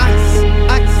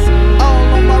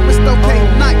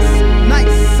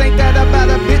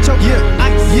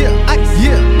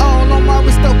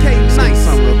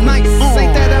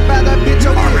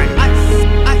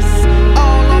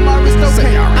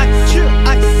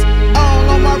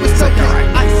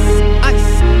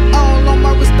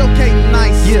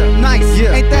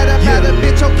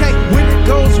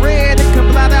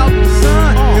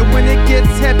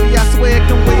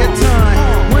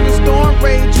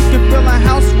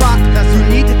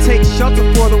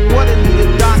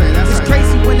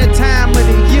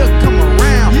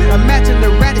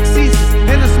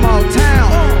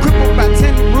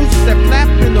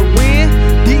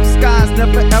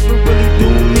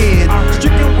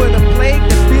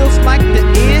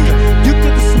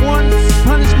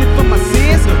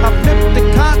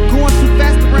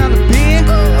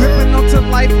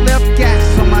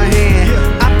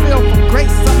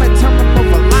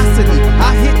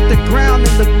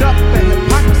caught up in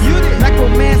hypocrisy.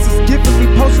 Necromancers giving me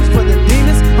potions for the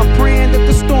demons. I'm praying that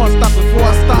the storm stop before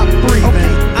I stop breathing.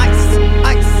 Okay, ice,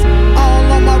 ice, all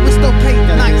on my wrist, okay,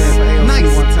 nice,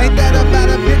 nice. Ain't that about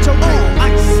a bitch, okay?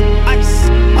 Ice, ice,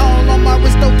 all on my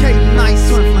wrist, okay, nice,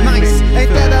 nice.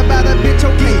 Ain't that about a bitch,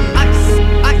 okay? Ice,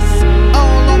 ice,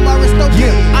 all on my wrist,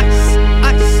 okay? Ice,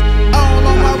 ice, all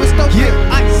on my wrist, okay?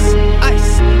 Ice, ice,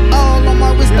 all on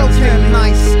my wrist, okay?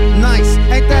 Nice, nice.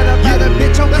 Ain't that about a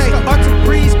bitch, okay? Arctic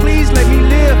breeze, please let me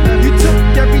live. You took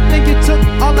everything you took,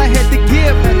 all I had to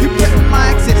give. You threatened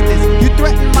my existence, you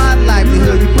threatened my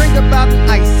livelihood. You bring about the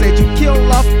ice, said you kill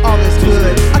off all this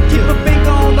good. I keep a finger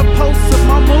on the pulse of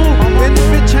my mood, and if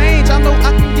it change, I know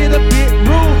I can get a bit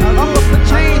rude. I'm up for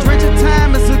change, range of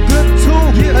time is a good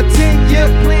tool. A 10-year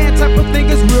plan type of thing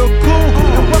is real cool.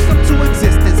 And welcome to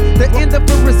existence, the end of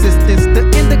a resistance, the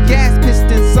end of gas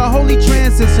pistons, a holy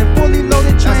transition, fully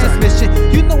loaded transmission.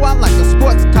 You know I like a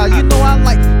sports car, you know I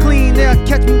like clean air.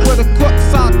 Catch me with a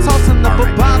corpse, I'm tossing up a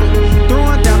bottle,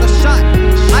 throwing down a shot.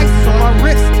 Ice on my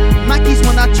wrist, Nikes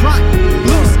when I drop.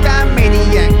 Blue sky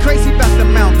maniac, crazy about the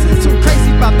mountains, too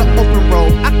crazy about the open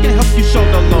road. I can help you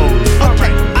shoulder load.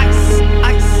 Okay, ice,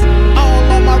 ice, all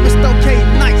on my wrist, okay,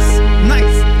 nice,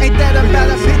 nice. Ain't that about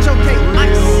a bitch, okay?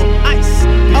 Ice, ice,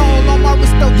 all on my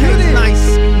wrist, okay,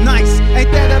 nice, nice.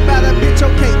 Ain't that about a bitch,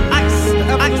 okay? Ice,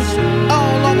 ice,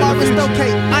 all on my wrist,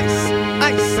 okay, ice,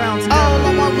 ice, all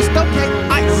on my wrist, okay,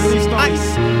 ice,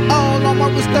 ice, all on my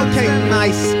wrist, okay,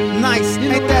 nice, nice.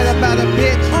 Ain't that about a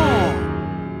bitch?